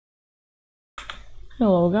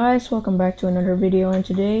Hello guys, welcome back to another video, and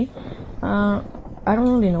today I don't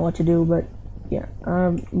really know what to do, but yeah,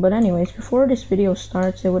 but anyways, before this video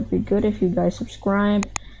starts, it would be good if you guys subscribe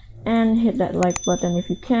and hit that like button if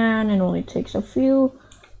you can. It only takes a few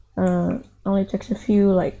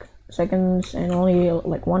like seconds and only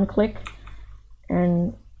like one click.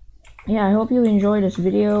 And yeah, I hope you enjoy this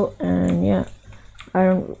video. And yeah, I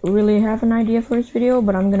don't really have an idea for this video,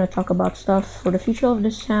 but I'm gonna talk about stuff for the future of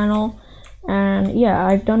this channel. And yeah,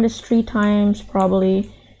 I've done this 3 times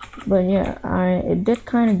probably, but yeah, it did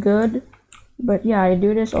kind of good. But yeah, I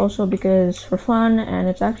do this also because for fun, and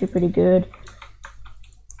it's actually pretty good.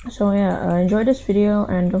 So yeah, enjoy this video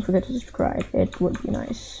and don't forget to subscribe, it would be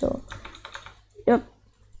nice. So yep,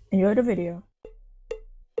 enjoy the video.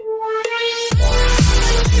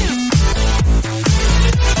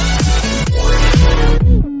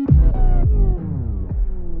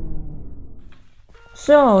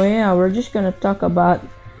 So yeah, we're just gonna talk about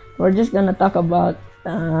the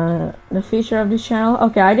future of this channel.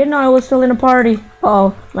 Okay, I didn't know I was still in a party.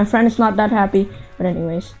 Oh, my friend is not that happy. But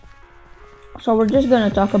anyways, so we're just gonna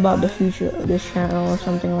talk about the future of this channel or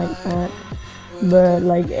something like that. But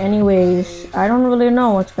like, anyways, I don't really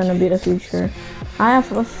know what's gonna be the future. I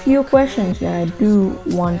have a few questions that I do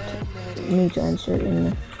want me to answer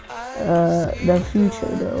in the future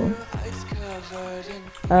though.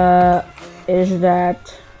 Is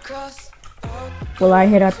that, will I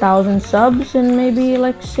hit 1,000 subs in maybe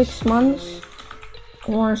like 6 months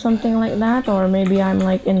or something like that, or maybe I'm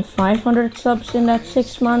like in 500 subs in that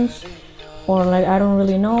 6 months, or like I don't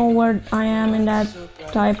really know where I am in that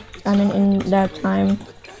in that time,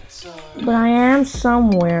 but I am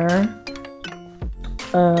somewhere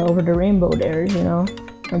over the rainbow there, you know.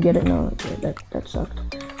 I get it. No, okay, that sucked.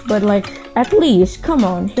 But like, at least, come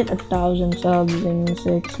on, hit 1,000 subs in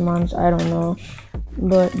 6 months. I don't know.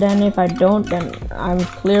 But then if I don't, then I'm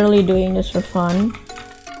clearly doing this for fun.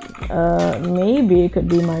 Maybe it could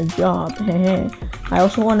be my job. I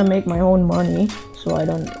also want to make my own money, so I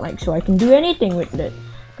can do anything with it.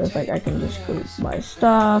 Because like, I can just go buy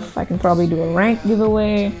stuff. I can probably do a rank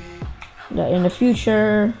giveaway in the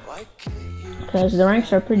future, because the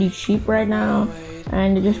ranks are pretty cheap right now.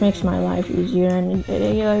 And it just makes my life easier, and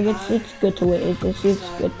it's good to wait. It's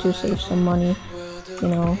good to save some money, you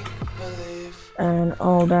know, and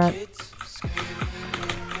all that.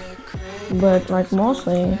 But like,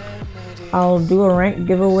 mostly I'll do a rank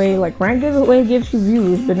giveaway. Like, rank giveaway gives you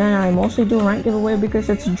views, but then I mostly do a rank giveaway because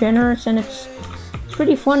it's generous, and it's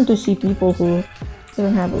pretty fun to see people who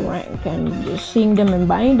don't have a rank and just seeing them and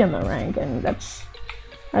buying them a rank, and that's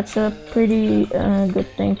a pretty good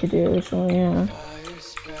thing to do. So yeah.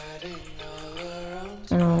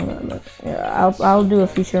 But yeah, I'll do a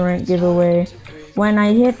future rank giveaway when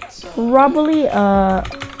I hit probably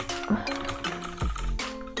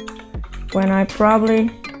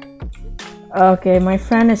okay, my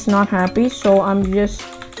friend is not happy, so I'm just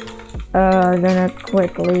gonna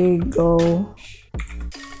quickly go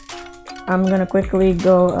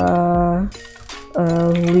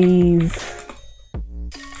leave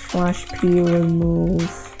 /p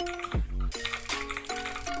remove.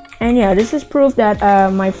 And yeah, this is proof that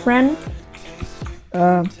my friend,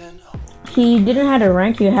 he didn't have a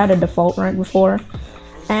rank, he had a default rank before,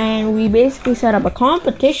 and we basically set up a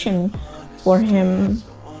competition for him,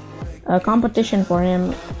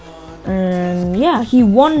 and yeah, he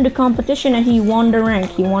won the competition and he won the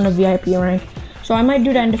rank, he won a VIP rank. So I might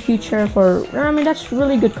do that in the future that's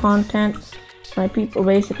really good content. Like, people,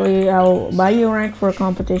 basically, I'll buy you a rank for a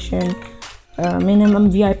competition.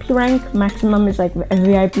 Minimum VIP rank, maximum is like a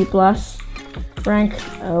VIP plus rank,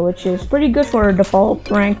 which is pretty good for default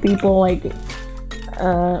rank people. Like,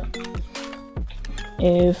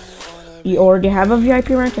 if you already have a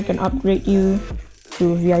VIP rank, I can upgrade you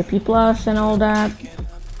to VIP plus and all that.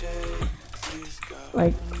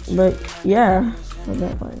 Like, but yeah,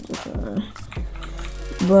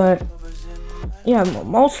 but yeah,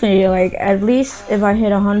 mostly, like, at least if I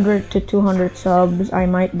hit 100 to 200 subs, I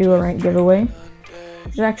might do a rank giveaway.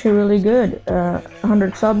 It's actually really good.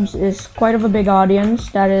 100 subs is quite of a big audience.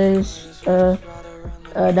 That is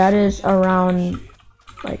around,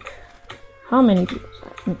 like, how many people?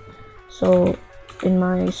 So in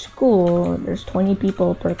my school, there's 20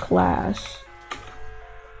 people per class.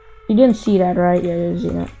 You didn't see that, right? Yeah, you didn't see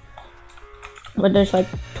that. But there's like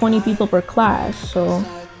 20 people per class, so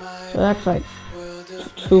that's like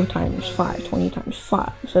 2 times 5, 20 times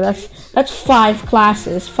 5. So that's 5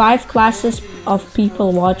 classes of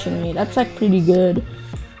people watching me. That's like pretty good.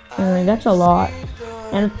 That's a lot.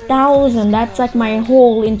 And 1,000, that's like my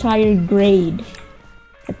whole entire grade,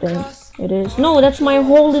 I think. It is. No, that's my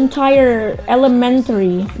whole entire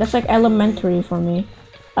elementary. That's like elementary for me.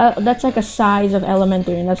 That's like a size of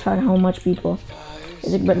elementary, and that's how much people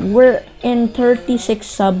is it. But we're in 36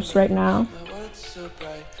 subs right now.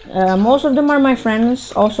 Most of them are my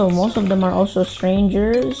friends. Also, most of them are also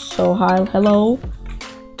strangers. So hi, hello,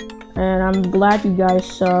 and I'm glad you guys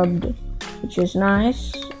subbed, which is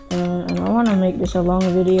nice. And I want to make this a long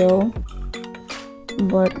video,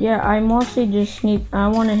 but yeah, I mostly just I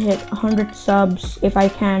want to hit 100 subs if I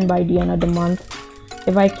can by the end of the month.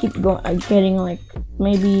 If I keep getting like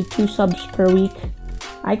maybe 2 subs per week,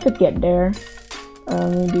 I could get there.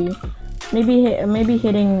 Maybe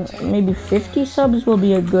hitting maybe 50 subs will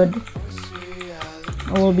be a good.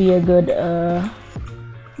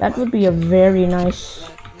 That would be a very nice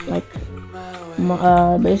like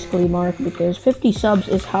basically mark, because 50 subs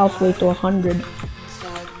is halfway to 100,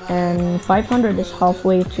 and 500 is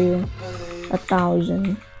halfway to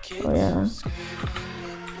 1,000.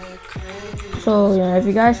 So yeah, if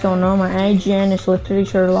you guys don't know, my IGN is literally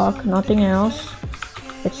Sherlock, nothing else.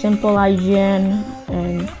 It's simple IGN,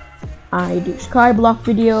 and I do Skyblock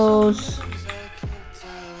videos.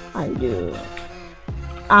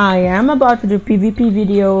 I am about to do PvP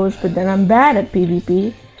videos, but then I'm bad at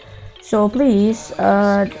PvP. So please,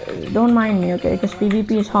 don't mind me, okay? Because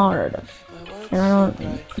PvP is hard, and I don't.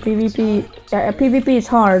 PvP is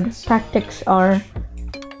hard. Tactics are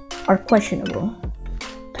questionable.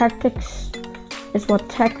 Tactics is what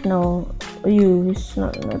Techno use.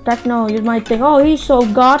 Techno, you might think, oh, he's so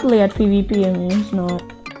godly at PvP. I mean, he's not.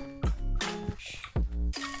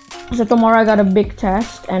 So tomorrow I got a big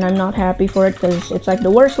test, and I'm not happy for it because it's like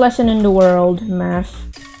the worst lesson in the world, math.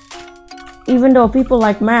 Even though people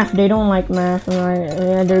like math, they don't like math.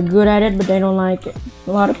 Yeah, they're good at it, but they don't like it.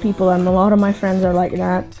 A lot of people, and a lot of my friends are like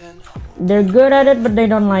that. They're good at it, but they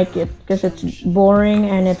don't like it because it's boring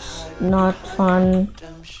and it's not fun.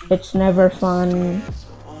 It's never fun.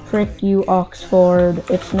 Frick you, Oxford.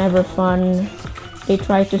 It's never fun. They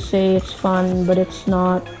try to say it's fun, but it's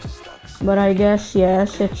not. But I guess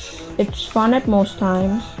yes, it's fun at most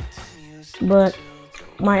times. But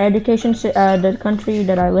my education, the country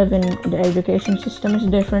that I live in, the education system is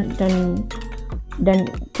different than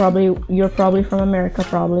probably you're probably from America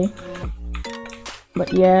probably.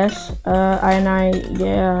 But yes, I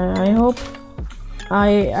hope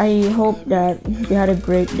that you had a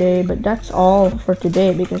great day. But that's all for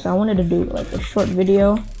today, because I wanted to do like a short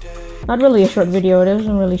video. Not really a short video, it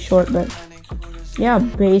wasn't really short, but yeah,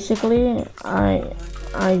 basically I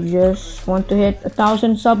just want to hit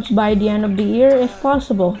 1,000 subs by the end of the year if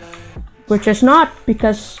possible, which is not,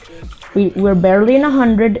 because we're barely in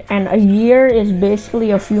 100, and a year is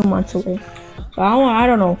basically a few months away. So I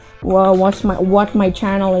don't know what my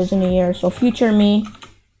channel is in a year. So future me,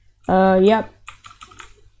 yep,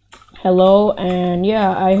 hello, and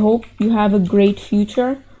yeah, I hope you have a great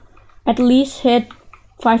future. At least hit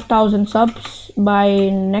 5,000 subs by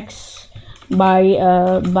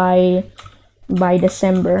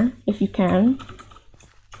December if you can.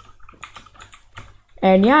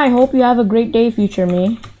 And yeah, I hope you have a great day, future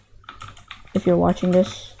me, if you're watching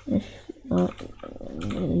this. If not,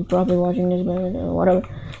 you're probably watching this, but whatever.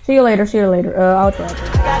 See you later, outro.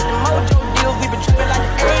 Got the mojo deal, we been tripping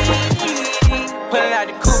like crazy. Pulling out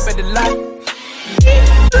the coupe at the light.